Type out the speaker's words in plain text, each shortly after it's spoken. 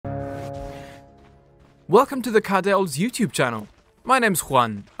Welcome to the Cardel's YouTube channel. My name's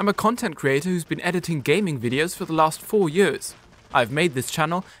Juan. I'm a content creator who's been editing gaming videos for the last 4 years. I've made this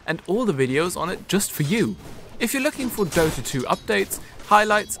channel and all the videos on it just for you. If you're looking for Dota 2 updates,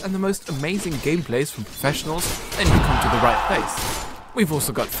 highlights and the most amazing gameplays from professionals, then you've come to the right place. We've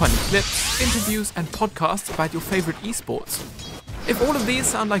also got funny clips, interviews and podcasts about your favorite esports. If all of these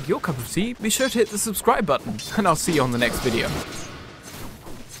sound like your cup of tea, be sure to hit the subscribe button and I'll see you on the next video.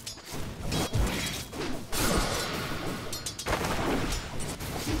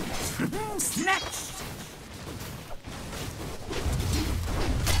 Snatched!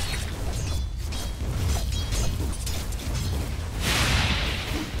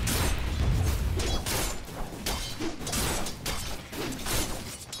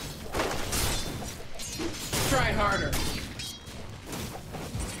 Try harder.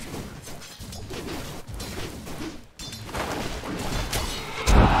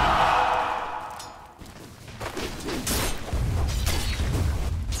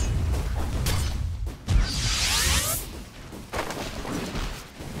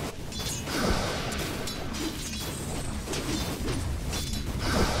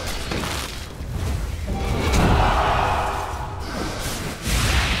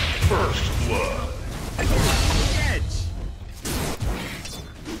 First blood. Edge!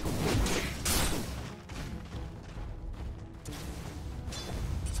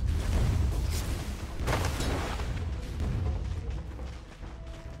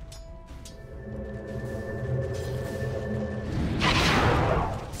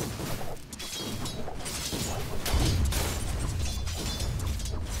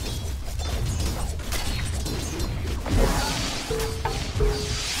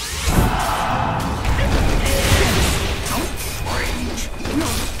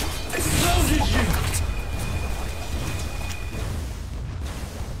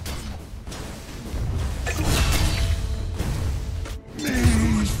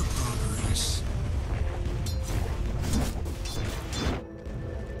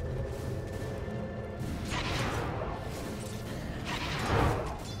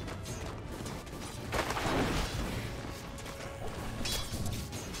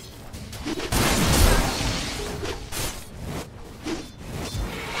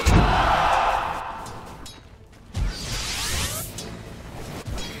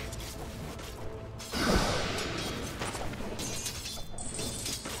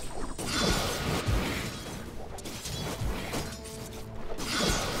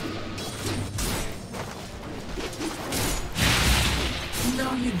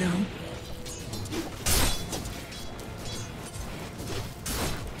 No, you don't.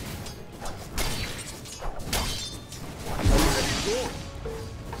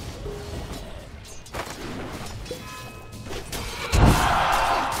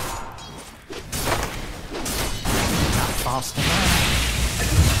 Fast enough.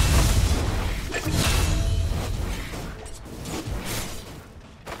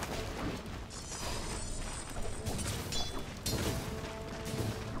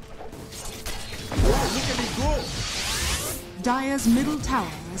 Dire's middle tower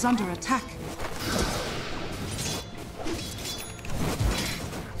is under attack.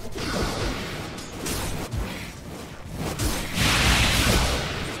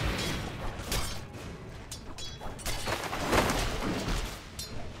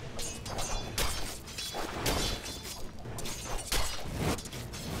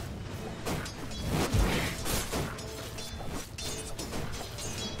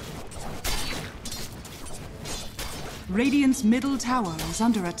 Radiant's middle tower is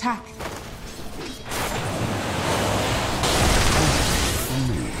under attack.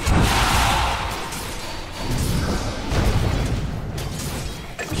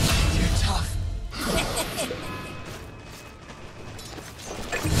 You're tough.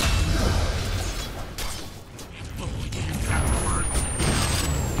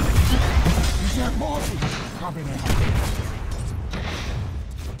 Is that Marty? Copy that.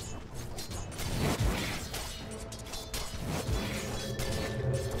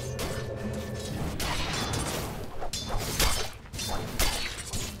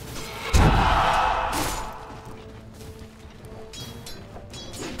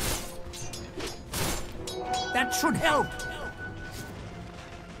 That should help.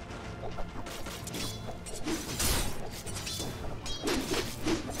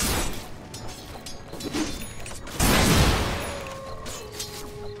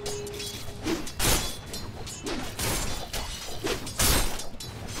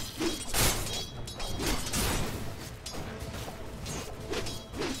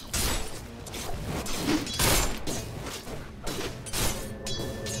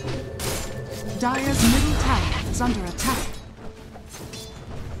 Dire's middle tower is under attack.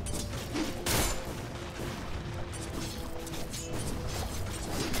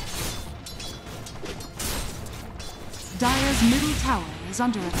 Dire's middle tower is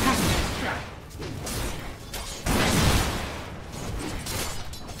under attack.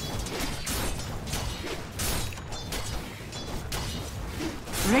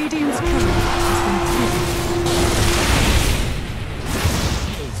 Radiant's turret has been killed.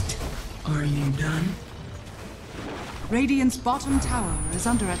 Are you done? Radiant's bottom tower is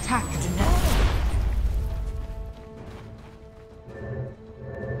under attack.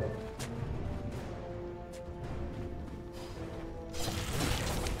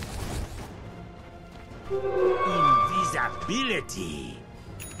 Invisibility.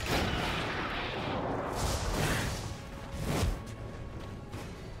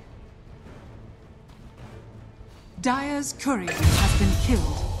 Dire's courier has been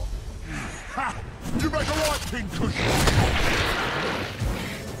killed. Ha! You make a right thing, Cushion!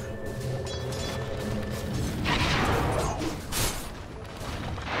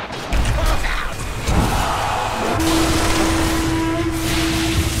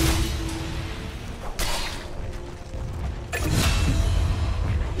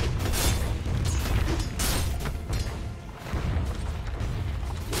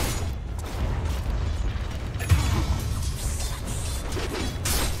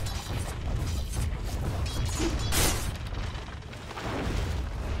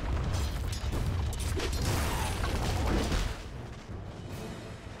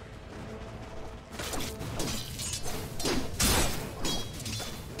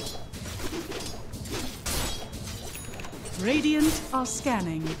 Radiant are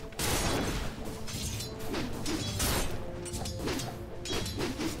scanning.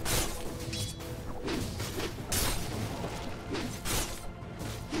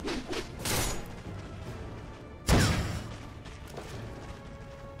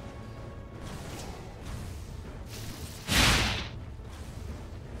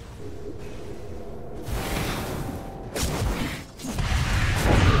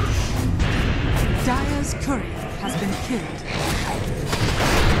 Dire's courier has been killed.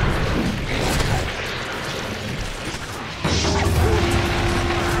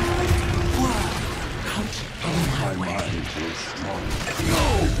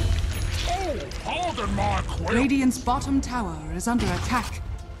 Pardon my quill! Radiant's bottom tower is under attack.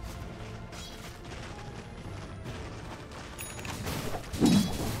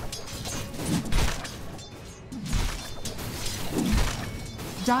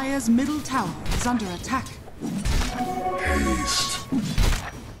 Dire's middle tower is under attack. Haste.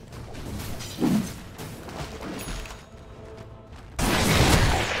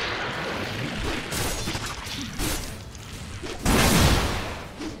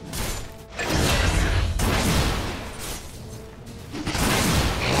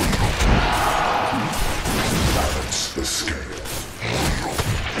 Balance the scale.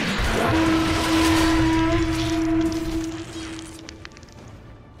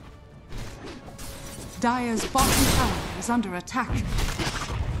 Dire's bottom tower is under attack.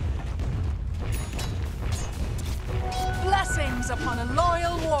 Blessings upon a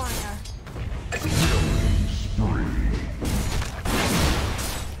loyal warrior.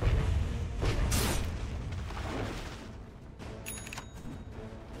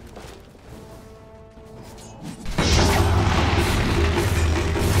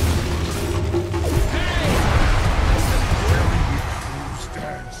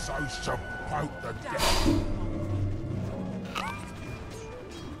 Stand so support the death.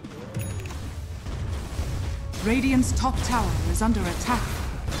 Radiant's top tower is under attack.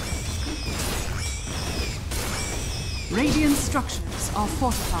 Radiant structures are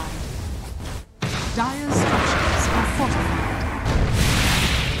fortified. Dire's structures are fortified.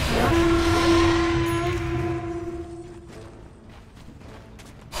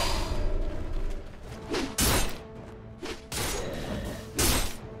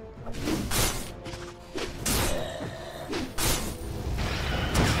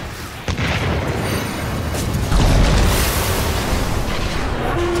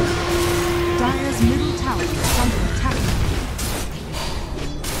 Dire's middle tower is under attack.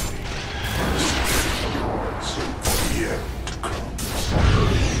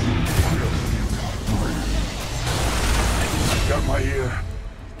 Got my ear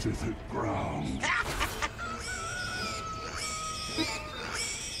to the ground.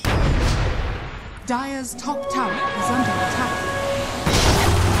 Dire's top tower is under attack.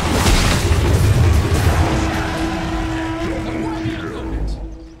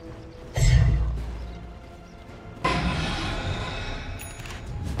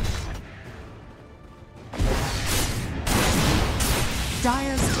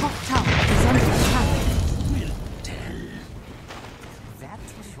 Dire's top tower is under attack. That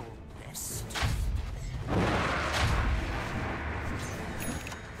was your best.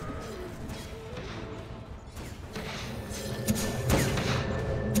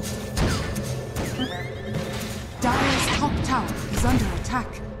 Dire's top tower is under attack.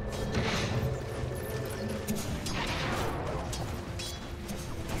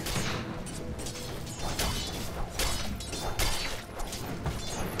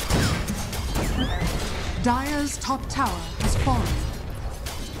 Dire's top tower has fallen.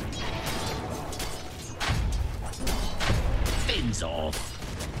 Fins off.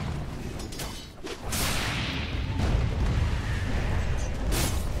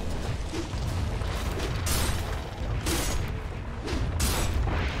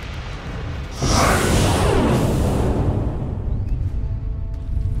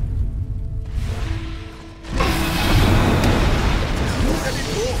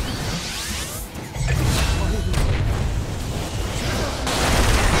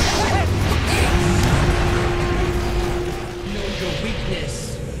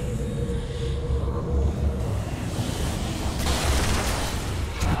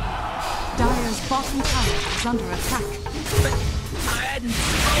 Dire's bottom tower is under attack.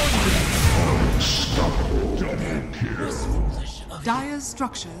 Dire's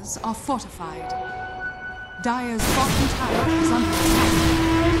structures are fortified. Dire's bottom tower is under attack.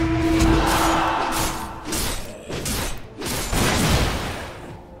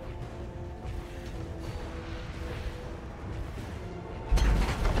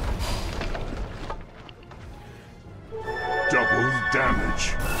 Double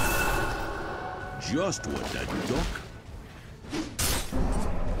damage. Just what that duck.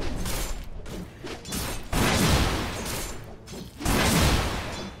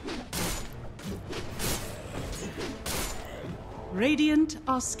 Radiant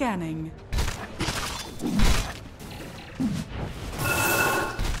are scanning.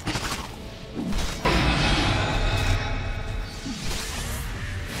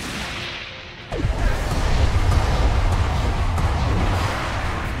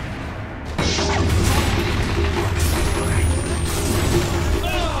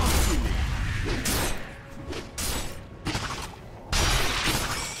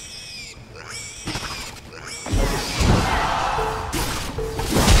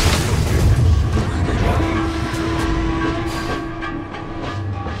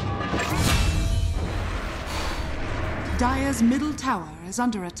 Dire's middle tower is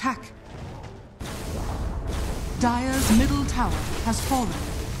under attack. Dire's middle tower has fallen.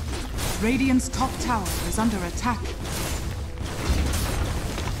 Radiant's top tower is under attack.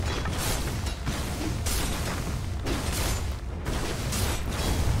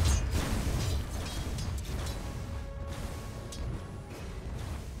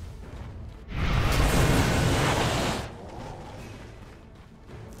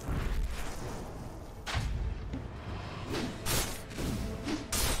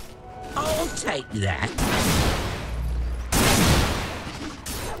 I'll take that.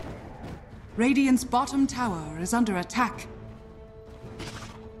 Radiant's bottom tower is under attack.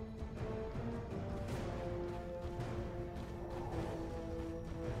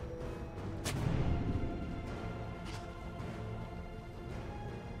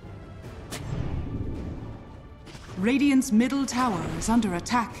 Radiant's middle tower is under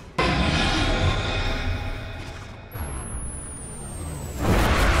attack.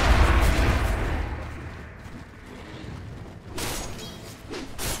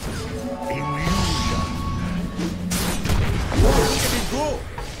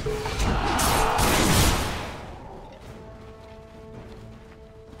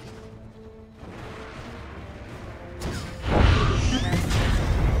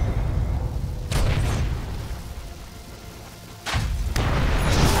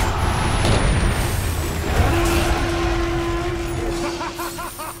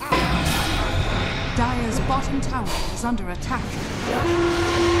 Dire's bottom tower is under attack.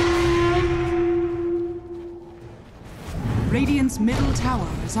 Radiant's middle tower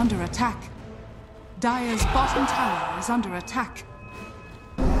is under attack. Dire's bottom tower is under attack.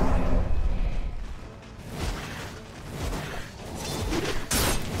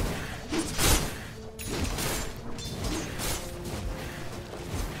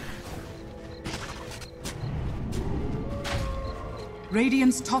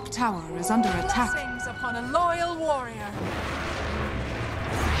 Radiant's top tower is under attack. Blessings upon a loyal warrior.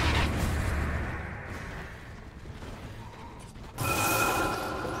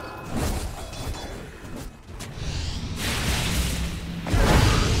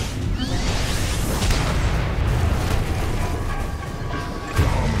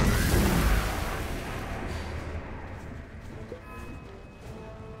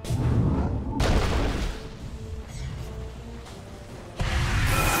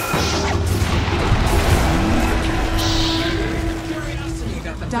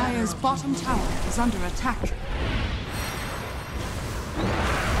 Dire's bottom tower is under attack.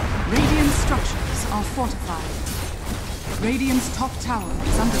 Radiant structures are fortified. Radiant's top tower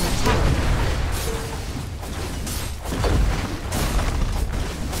is under attack.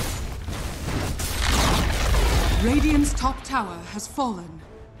 Radiant's top tower has fallen.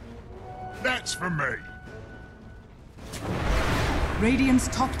 That's for me. Radiant's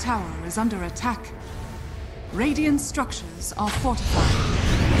top tower is under attack. Radiant structures are fortified.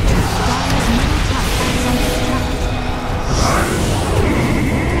 Dire's middle tower is under attack.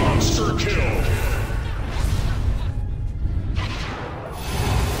 Monster kill.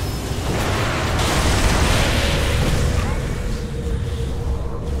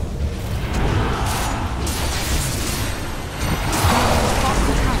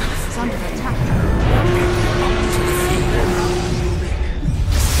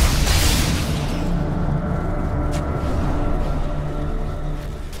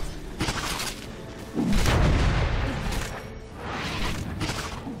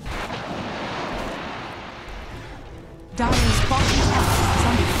 Dire's bottom tower is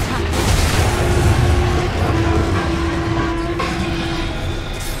under attack.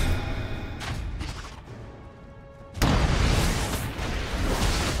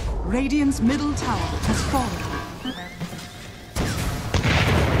 Radiant's middle tower has fallen.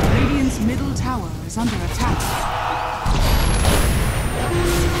 Radiant's middle tower is under attack.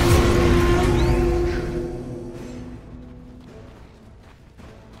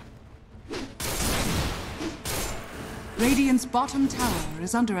 Radiant's bottom tower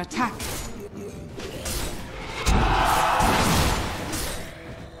is under attack.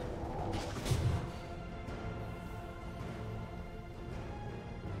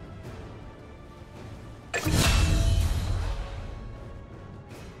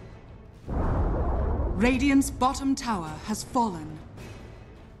 Radiant's bottom tower has fallen.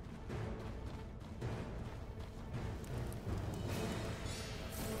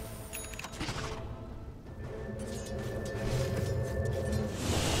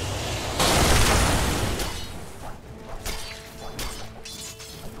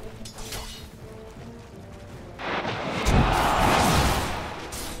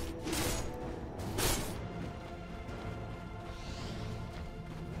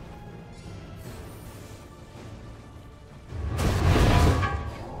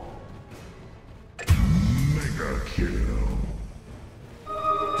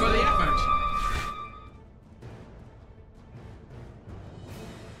 For the effort.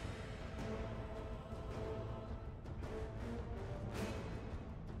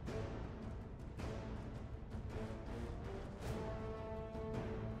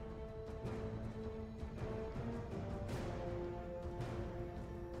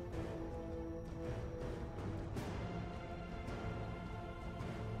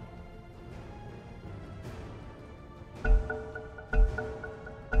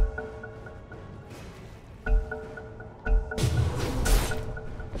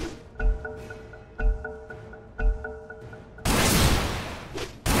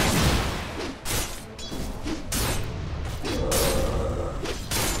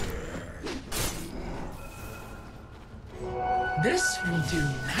 This will do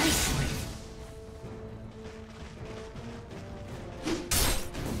nicely.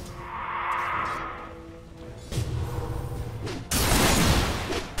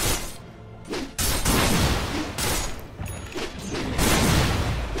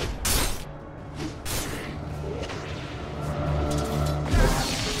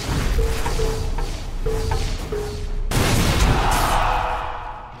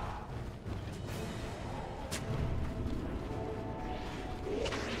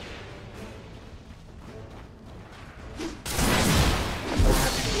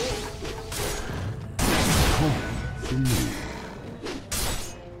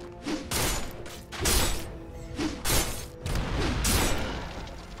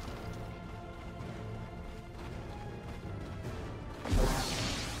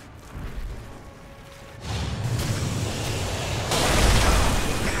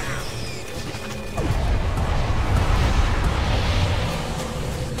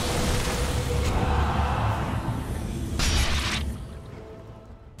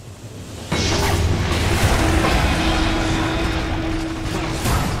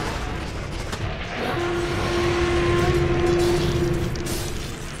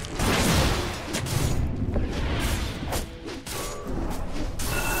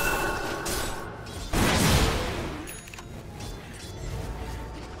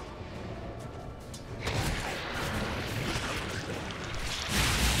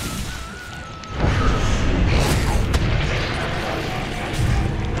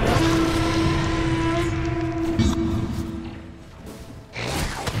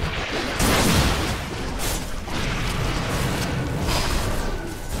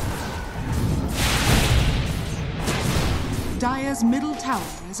 Dire's middle tower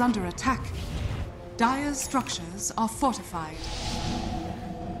is under attack. Dire's structures are fortified.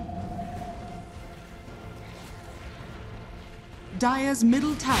 Dire's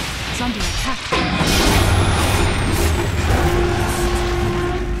middle tower is under attack.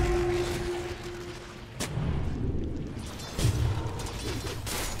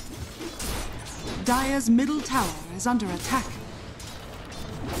 Dire's middle tower is under attack.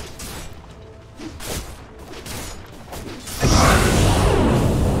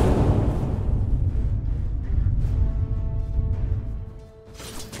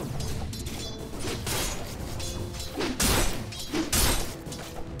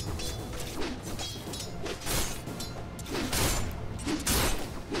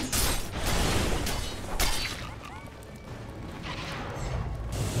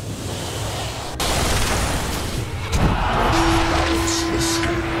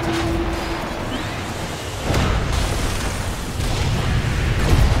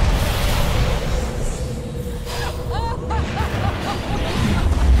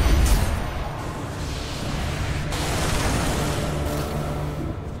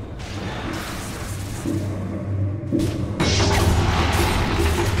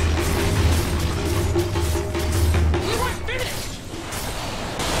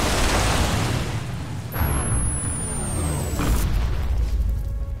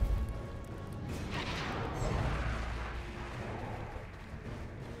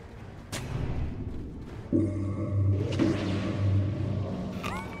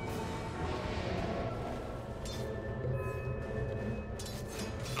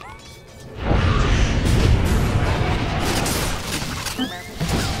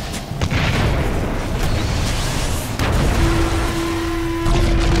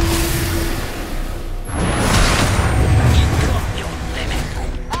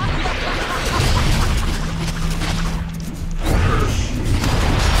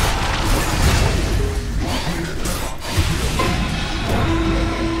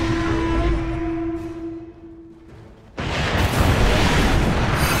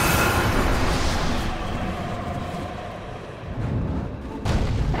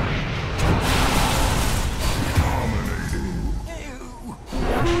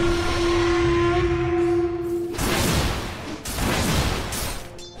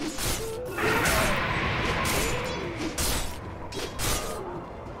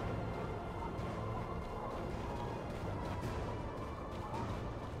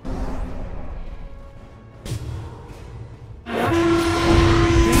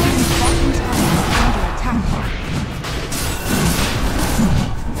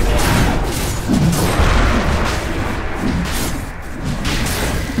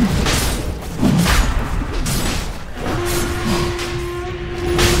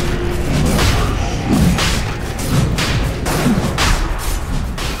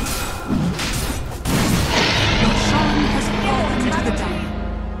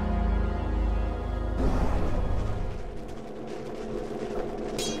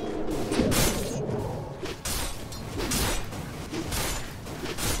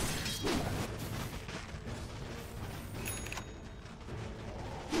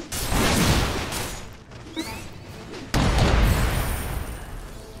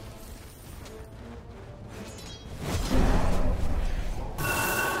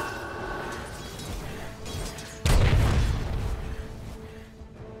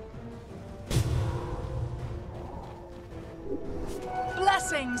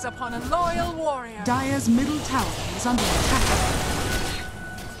 Blessings upon a loyal warrior. Dire's middle tower is under attack.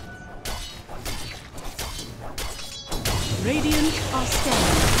 Radiant are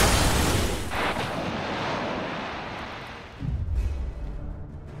standing.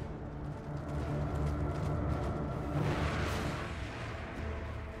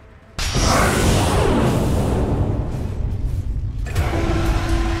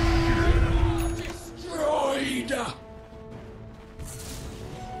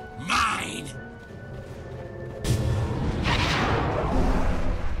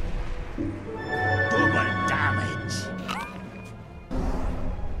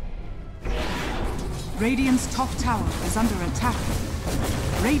 Radiant's top tower is under attack.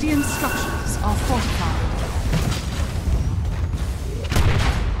 Radiant structures are fortified.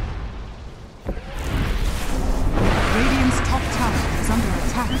 Radiant's top tower is under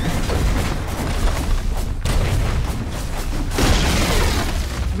attack.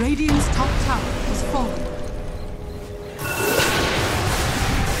 Radiant's top tower is falling.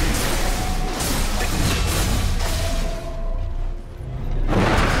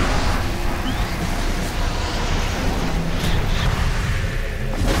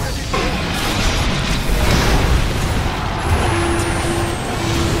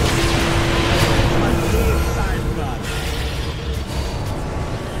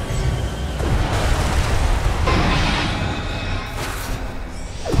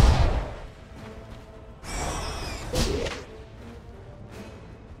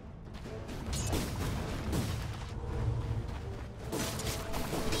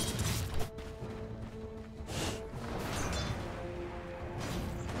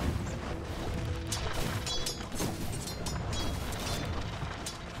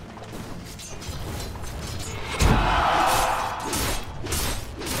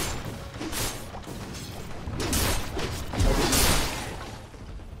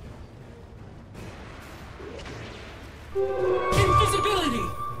 Invisibility!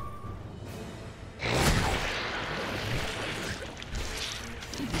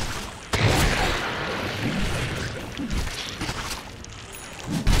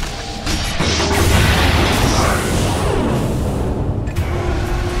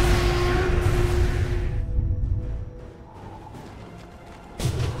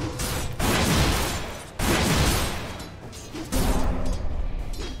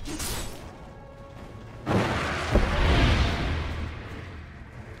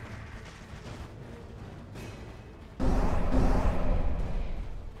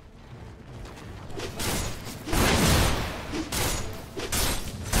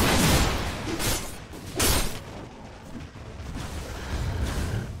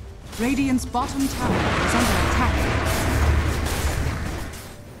 Radiant's bottom tower is under attack.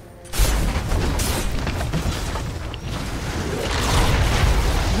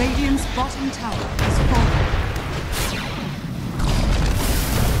 Radiant's bottom tower is falling.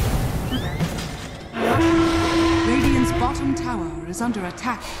 Radiant's bottom tower is under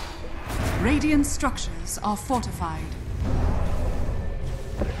attack. Radiant structures are fortified.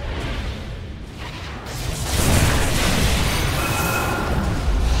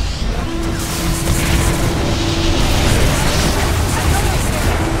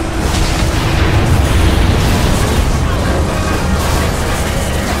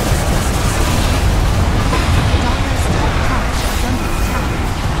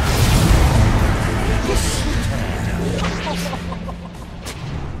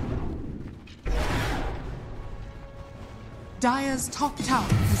 Dire's top tower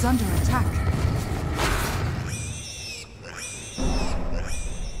is under attack.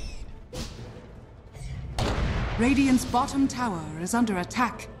 Radiant's bottom tower is under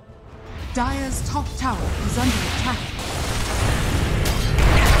attack. Dire's top tower is under attack.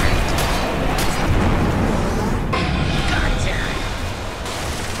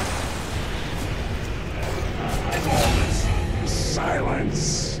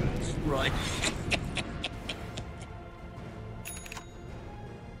 Silence. Right.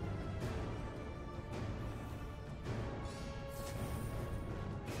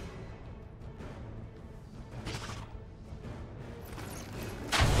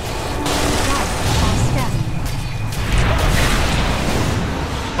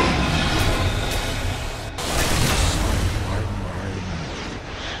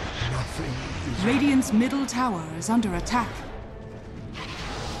 Radiant's middle tower is under attack.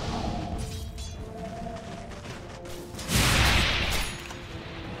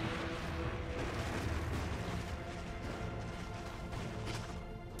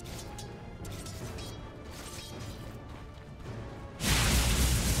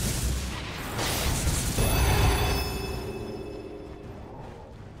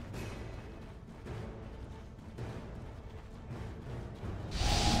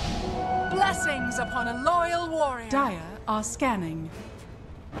 Blessings upon a loyal warrior. Dire are scanning.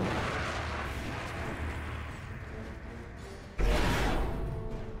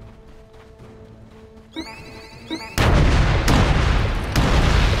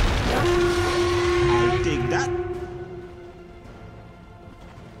 I dig that.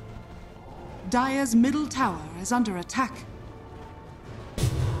 Dire's middle tower is under attack.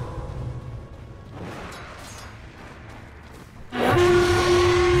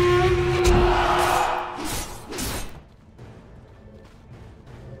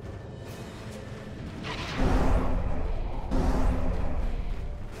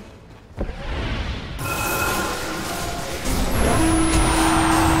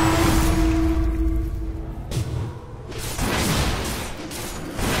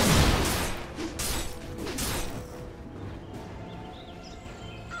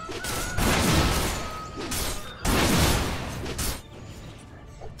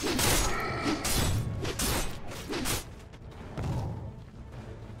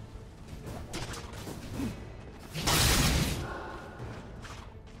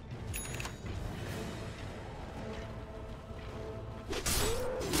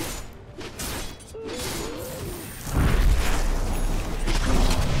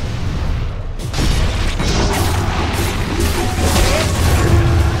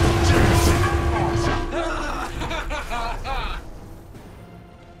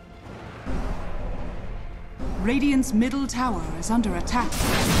 Radiant's middle tower is under attack.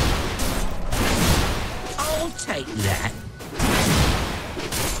 I'll take that.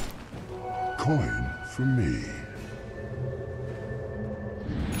 Coin for me.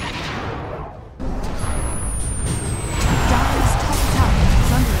 Dire's top tower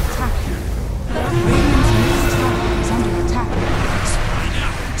is under attack. Radiant's middle tower is under attack. Find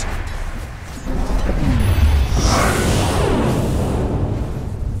out.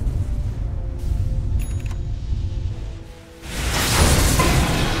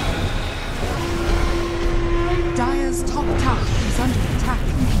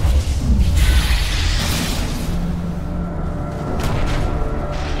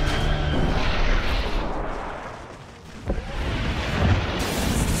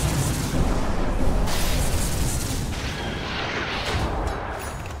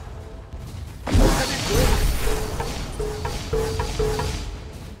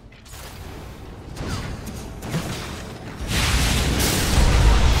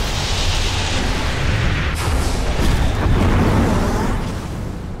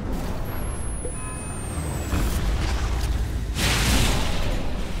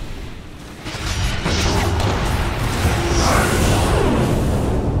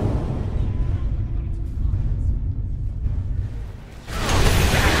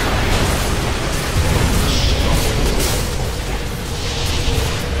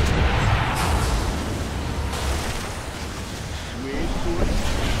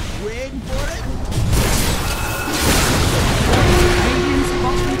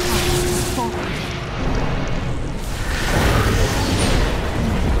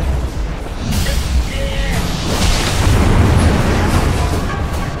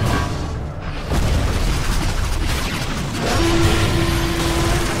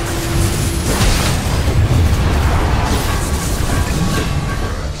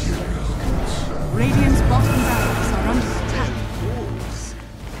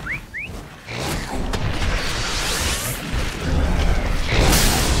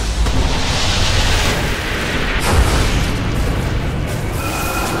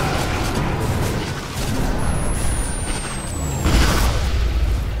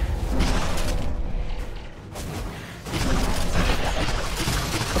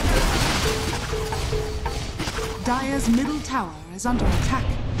 Dire's middle tower is under attack.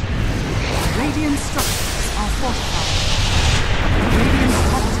 Radiant structures are fortified. Radiant's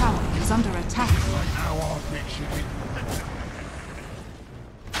top tower is under attack. How I pictured it.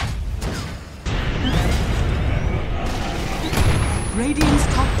 Radiant's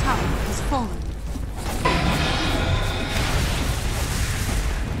top tower has fallen.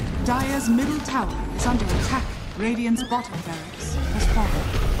 Dire's middle tower is under attack. Radiant's bottom barracks has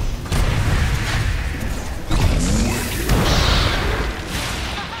fallen.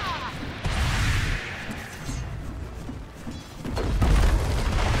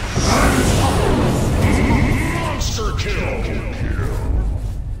 Monster kill!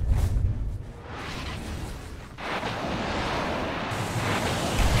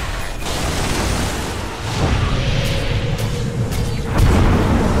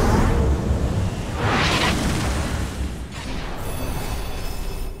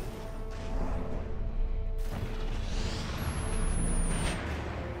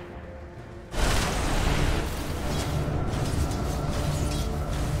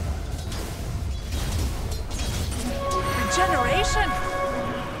 Regeneration!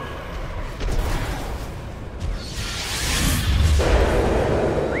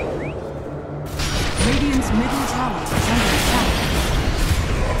 Radiant's middle tower is under attack.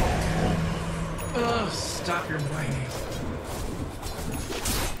 Ugh, stop your whining.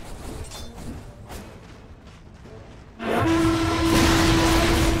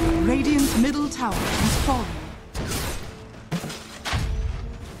 Radiant's middle tower has fallen.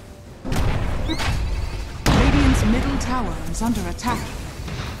 Radiant's middle tower is under attack.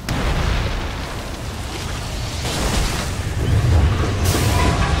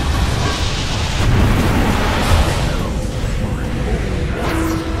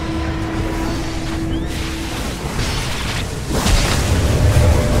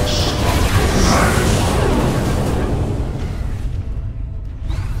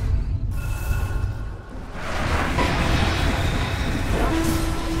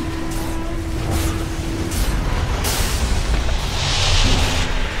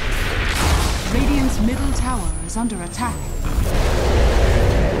 Radiant's middle tower is under attack.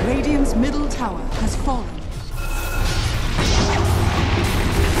 Radiant's middle tower has fallen.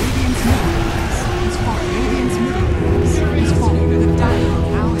 Radiant's middle base has fallen. Radiant's middle base has fallen. The Dire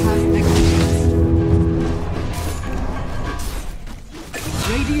now has negatives.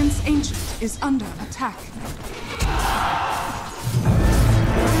 Radiant's ancient is under attack.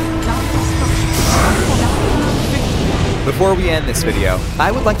 Before we end this video,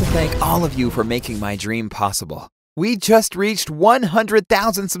 I would like to thank all of you for making my dream possible. We just reached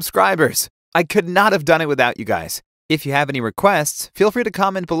 100,000 subscribers. I could not have done it without you guys. If you have any requests, feel free to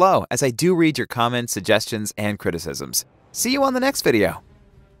comment below, as I do read your comments, suggestions, and criticisms. See you on the next video.